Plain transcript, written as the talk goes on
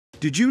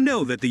Did you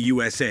know that the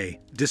USA,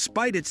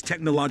 despite its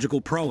technological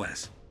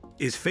prowess,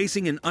 is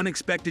facing an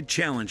unexpected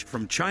challenge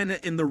from China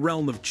in the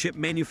realm of chip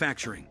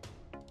manufacturing?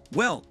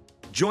 Well,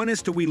 join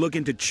us till we look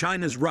into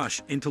China's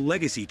rush into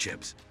legacy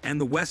chips and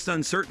the West's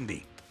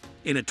uncertainty.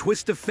 In a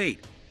twist of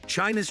fate,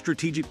 China's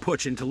strategic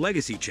push into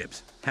legacy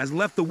chips has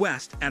left the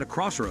West at a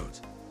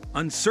crossroads,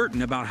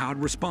 uncertain about how to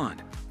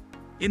respond.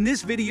 In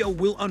this video,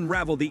 we'll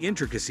unravel the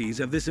intricacies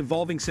of this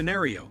evolving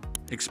scenario,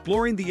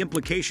 exploring the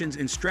implications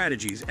and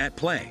strategies at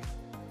play.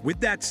 With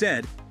that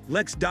said,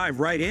 let's dive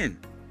right in.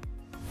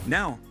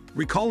 Now,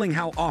 recalling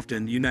how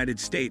often the United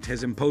States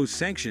has imposed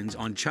sanctions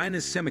on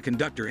China's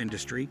semiconductor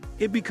industry,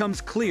 it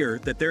becomes clear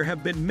that there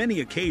have been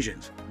many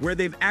occasions where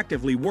they've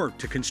actively worked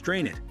to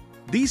constrain it.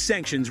 These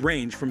sanctions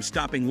range from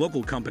stopping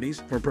local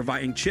companies from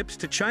providing chips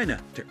to China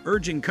to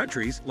urging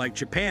countries like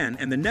Japan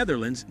and the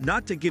Netherlands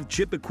not to give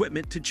chip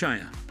equipment to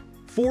China.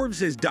 Forbes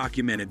has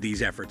documented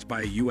these efforts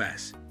by the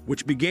US,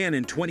 which began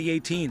in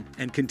 2018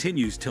 and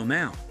continues till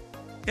now.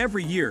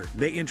 Every year,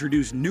 they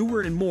introduce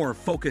newer and more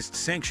focused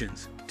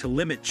sanctions to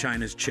limit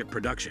China's chip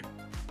production.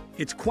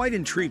 It's quite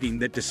intriguing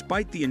that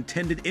despite the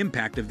intended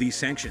impact of these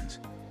sanctions,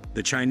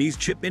 the Chinese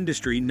chip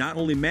industry not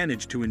only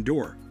managed to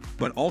endure,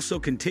 but also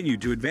continued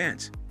to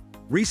advance.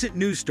 Recent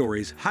news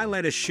stories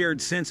highlight a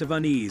shared sense of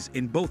unease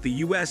in both the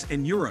US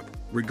and Europe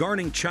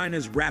regarding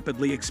China's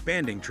rapidly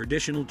expanding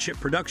traditional chip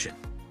production.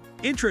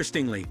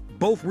 Interestingly,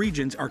 both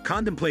regions are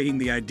contemplating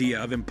the idea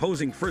of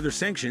imposing further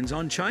sanctions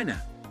on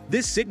China.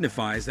 This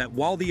signifies that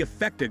while the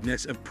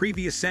effectiveness of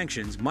previous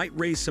sanctions might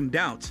raise some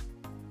doubts,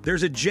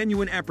 there's a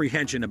genuine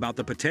apprehension about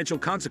the potential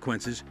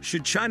consequences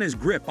should China's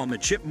grip on the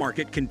chip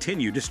market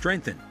continue to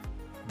strengthen.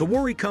 The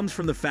worry comes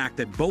from the fact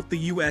that both the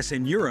US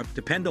and Europe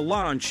depend a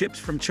lot on chips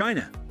from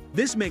China.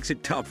 This makes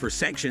it tough for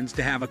sanctions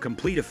to have a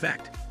complete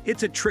effect.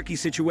 It's a tricky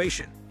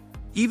situation.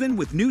 Even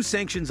with new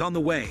sanctions on the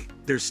way,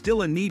 there's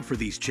still a need for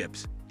these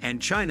chips, and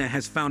China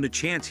has found a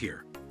chance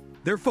here.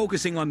 They're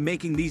focusing on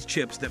making these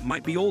chips that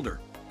might be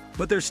older,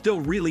 but they're still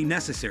really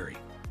necessary.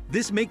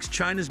 This makes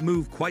China's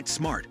move quite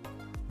smart.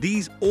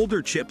 These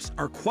older chips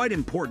are quite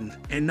important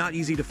and not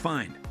easy to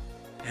find,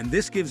 and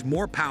this gives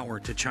more power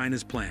to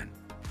China's plan.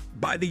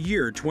 By the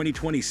year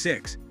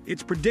 2026,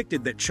 it's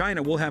predicted that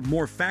China will have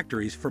more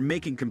factories for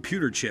making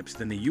computer chips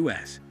than the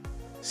US.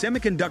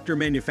 Semiconductor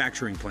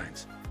manufacturing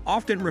plants,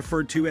 often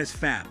referred to as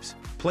fabs,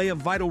 play a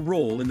vital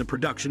role in the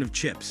production of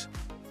chips.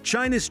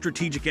 China's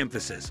strategic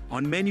emphasis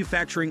on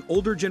manufacturing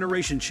older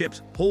generation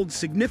chips holds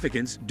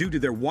significance due to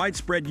their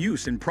widespread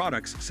use in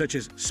products such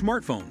as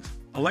smartphones,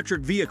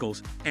 electric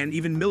vehicles, and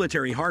even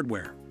military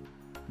hardware.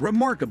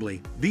 Remarkably,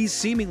 these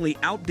seemingly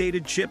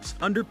outdated chips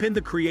underpin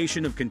the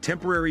creation of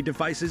contemporary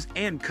devices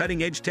and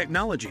cutting-edge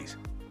technologies.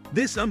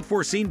 This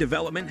unforeseen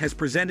development has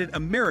presented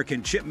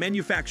American chip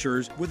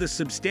manufacturers with a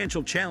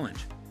substantial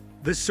challenge.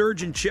 The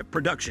surge in chip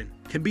production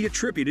can be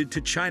attributed to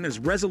China's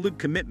resolute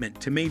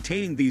commitment to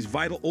maintaining these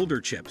vital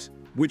older chips,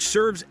 which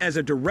serves as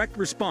a direct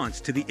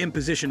response to the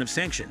imposition of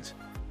sanctions.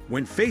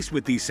 When faced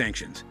with these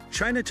sanctions,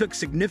 China took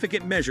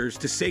significant measures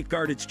to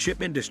safeguard its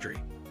chip industry.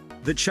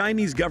 The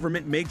Chinese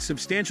government made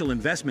substantial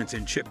investments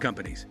in chip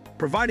companies,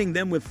 providing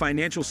them with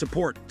financial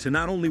support to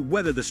not only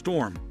weather the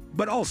storm,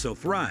 but also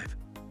thrive.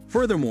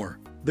 Furthermore,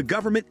 the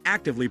government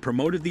actively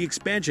promoted the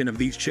expansion of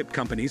these chip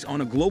companies on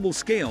a global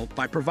scale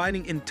by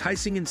providing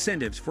enticing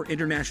incentives for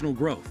international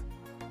growth.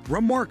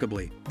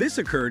 Remarkably, this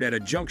occurred at a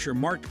juncture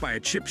marked by a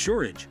chip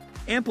shortage,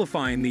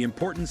 amplifying the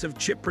importance of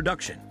chip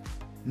production.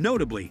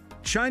 Notably,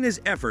 China's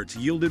efforts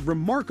yielded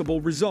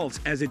remarkable results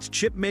as its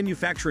chip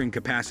manufacturing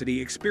capacity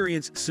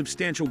experienced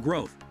substantial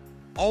growth.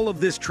 All of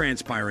this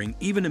transpiring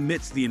even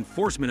amidst the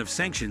enforcement of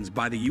sanctions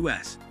by the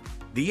US.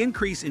 The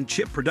increase in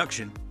chip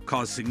production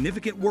caused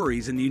significant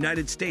worries in the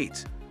United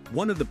States.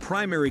 One of the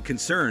primary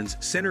concerns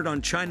centered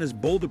on China's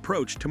bold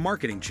approach to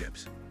marketing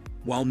chips.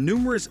 While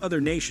numerous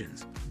other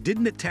nations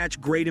didn't attach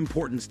great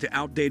importance to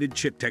outdated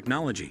chip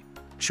technology,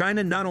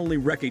 China not only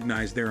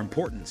recognized their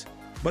importance,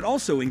 but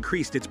also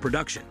increased its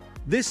production.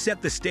 This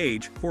set the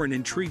stage for an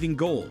intriguing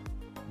goal.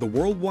 The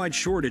worldwide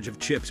shortage of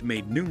chips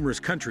made numerous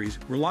countries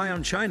rely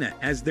on China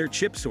as their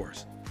chip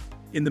source.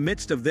 In the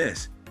midst of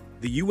this,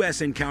 the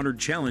US encountered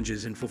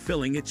challenges in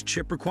fulfilling its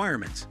chip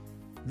requirements.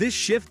 This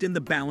shift in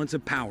the balance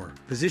of power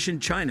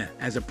positioned China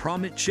as a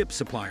prominent chip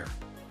supplier,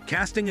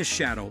 casting a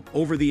shadow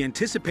over the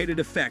anticipated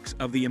effects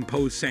of the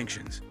imposed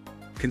sanctions.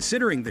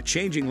 Considering the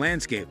changing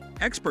landscape,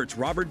 experts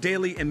Robert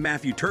Daly and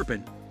Matthew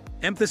Turpin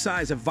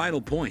emphasize a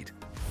vital point.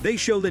 They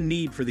show the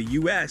need for the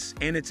US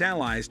and its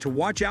allies to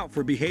watch out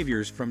for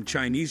behaviors from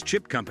Chinese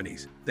chip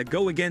companies that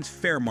go against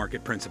fair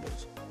market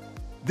principles.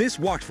 This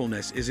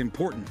watchfulness is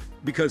important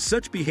because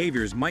such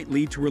behaviors might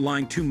lead to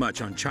relying too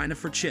much on China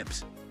for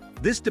chips.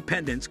 This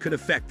dependence could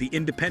affect the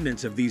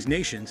independence of these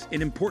nations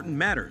in important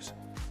matters.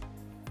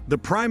 The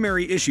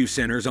primary issue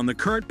centers on the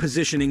current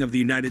positioning of the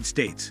United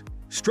States,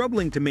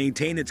 struggling to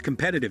maintain its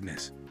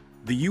competitiveness.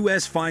 The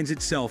US finds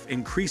itself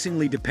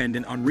increasingly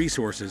dependent on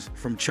resources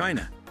from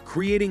China,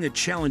 creating a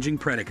challenging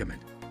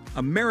predicament.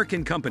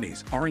 American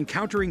companies are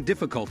encountering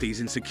difficulties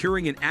in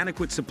securing an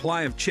adequate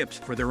supply of chips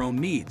for their own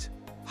needs,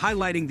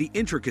 highlighting the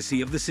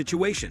intricacy of the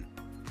situation.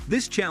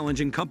 This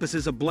challenge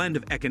encompasses a blend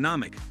of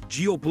economic,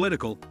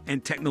 geopolitical,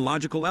 and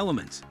technological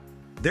elements,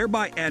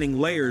 thereby adding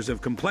layers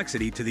of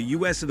complexity to the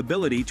U.S.'s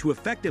ability to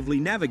effectively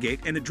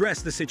navigate and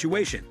address the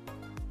situation.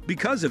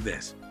 Because of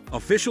this,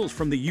 officials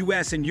from the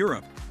U.S. and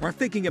Europe are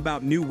thinking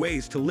about new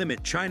ways to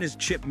limit China's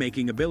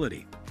chip-making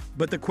ability.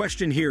 But the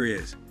question here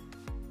is,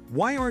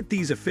 why aren't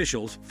these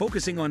officials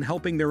focusing on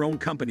helping their own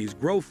companies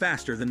grow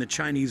faster than the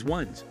Chinese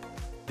ones?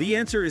 The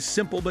answer is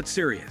simple but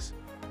serious.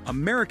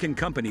 American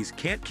companies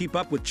can't keep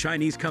up with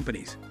Chinese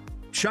companies.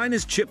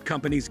 China's chip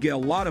companies get a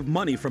lot of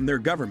money from their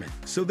government,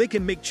 so they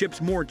can make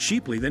chips more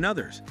cheaply than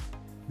others.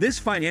 This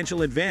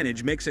financial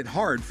advantage makes it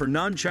hard for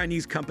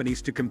non-Chinese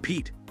companies to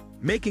compete,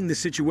 making the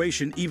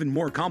situation even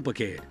more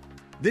complicated.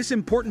 This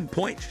important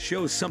point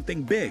shows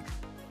something big.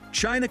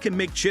 China can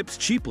make chips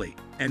cheaply,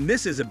 and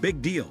this is a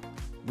big deal.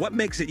 What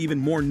makes it even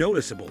more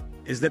noticeable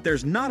is that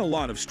there's not a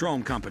lot of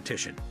strong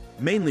competition,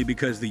 mainly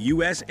because the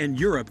US and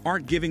Europe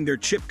aren't giving their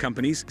chip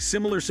companies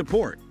similar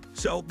support.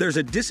 So there's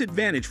a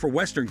disadvantage for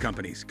Western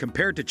companies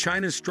compared to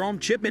China's strong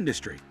chip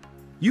industry.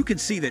 You can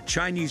see that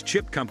Chinese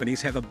chip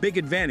companies have a big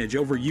advantage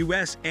over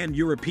US and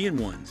European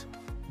ones.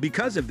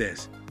 Because of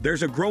this,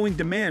 there's a growing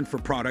demand for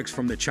products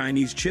from the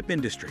Chinese chip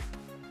industry.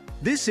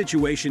 This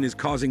situation is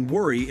causing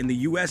worry in the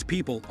US.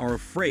 People are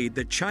afraid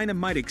that China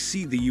might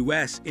exceed the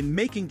US in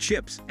making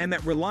chips and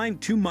that relying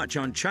too much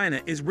on China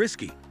is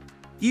risky.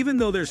 Even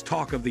though there's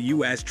talk of the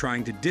US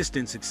trying to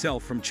distance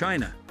itself from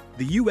China,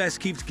 the US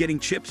keeps getting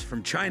chips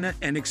from China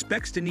and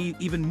expects to need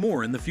even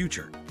more in the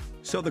future.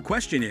 So the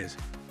question is,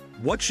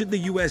 what should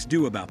the US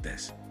do about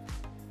this?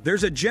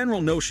 There's a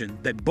general notion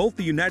that both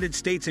the United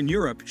States and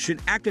Europe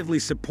should actively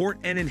support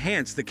and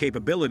enhance the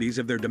capabilities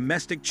of their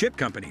domestic chip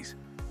companies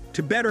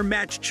to better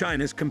match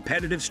China's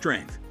competitive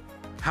strength.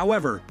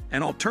 However,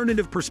 an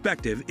alternative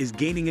perspective is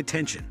gaining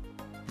attention.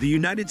 The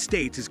United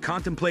States is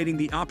contemplating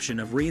the option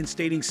of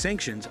reinstating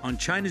sanctions on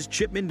China's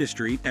chip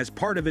industry as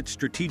part of its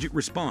strategic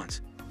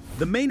response.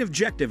 The main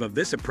objective of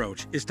this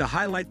approach is to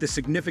highlight the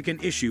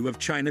significant issue of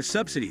China's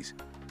subsidies,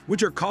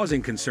 which are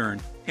causing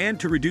concern, and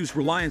to reduce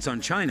reliance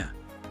on China,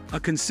 a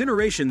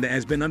consideration that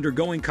has been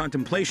undergoing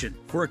contemplation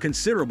for a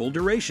considerable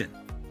duration.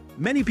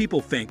 Many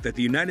people think that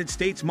the United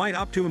States might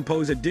opt to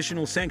impose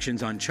additional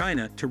sanctions on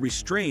China to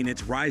restrain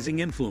its rising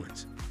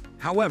influence.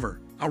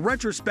 However, a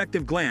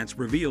retrospective glance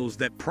reveals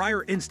that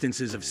prior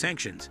instances of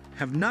sanctions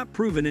have not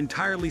proven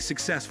entirely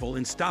successful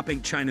in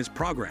stopping China's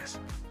progress.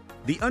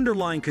 The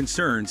underlying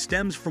concern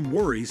stems from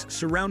worries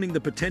surrounding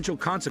the potential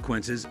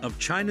consequences of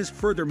China's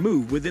further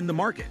move within the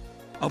market.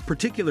 Of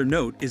particular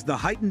note is the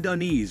heightened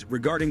unease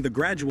regarding the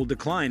gradual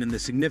decline in the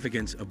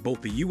significance of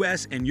both the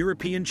US and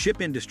European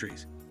chip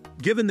industries.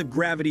 Given the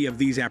gravity of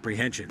these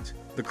apprehensions,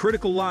 the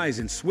critical lies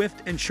in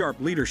swift and sharp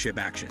leadership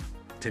action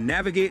to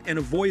navigate and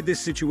avoid this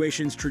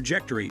situation's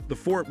trajectory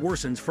before it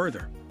worsens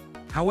further.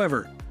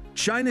 However,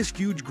 China's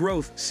huge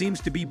growth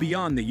seems to be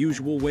beyond the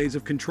usual ways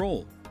of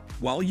control.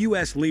 While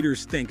US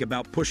leaders think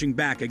about pushing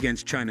back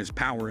against China's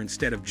power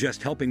instead of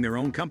just helping their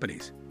own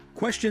companies,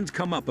 questions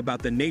come up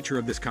about the nature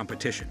of this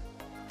competition.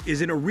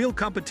 Is it a real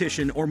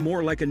competition or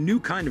more like a new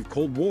kind of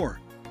Cold War?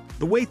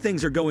 The way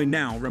things are going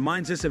now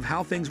reminds us of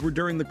how things were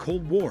during the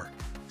Cold War,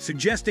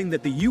 suggesting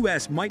that the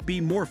US might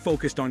be more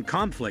focused on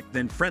conflict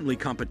than friendly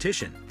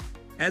competition.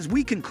 As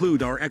we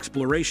conclude our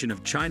exploration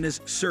of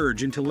China's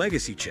surge into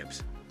legacy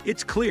chips,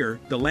 it's clear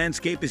the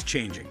landscape is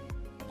changing.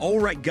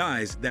 Alright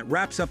guys, that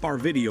wraps up our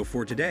video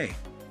for today.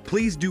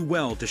 Please do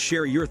well to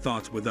share your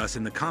thoughts with us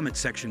in the comment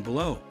section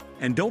below.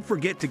 And don't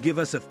forget to give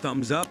us a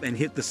thumbs up and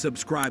hit the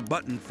subscribe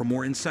button for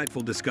more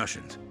insightful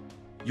discussions.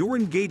 Your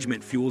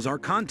engagement fuels our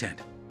content.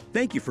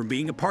 Thank you for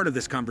being a part of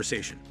this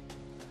conversation.